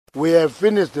We have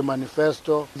finished the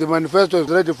manifesto. The manifesto is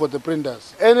ready for the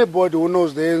printers. Anybody who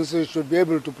knows the ANC should be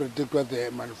able to predict what the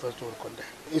manifesto will contain.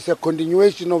 It's a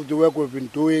continuation of the work we've been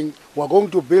doing. We're going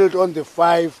to build on the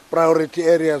 5 priority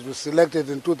areas we selected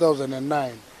in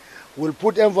 2009. We'll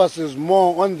put emphasis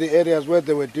more on the areas where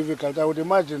they were difficult. I would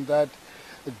imagine that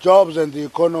jobs and the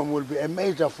economy will be a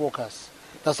major focus.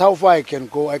 That's how far I can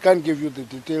go. I can't give you the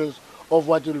details of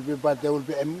what it will be, but there will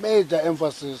be a major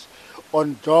emphasis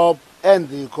on job and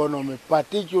the economy,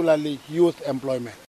 particularly youth employment.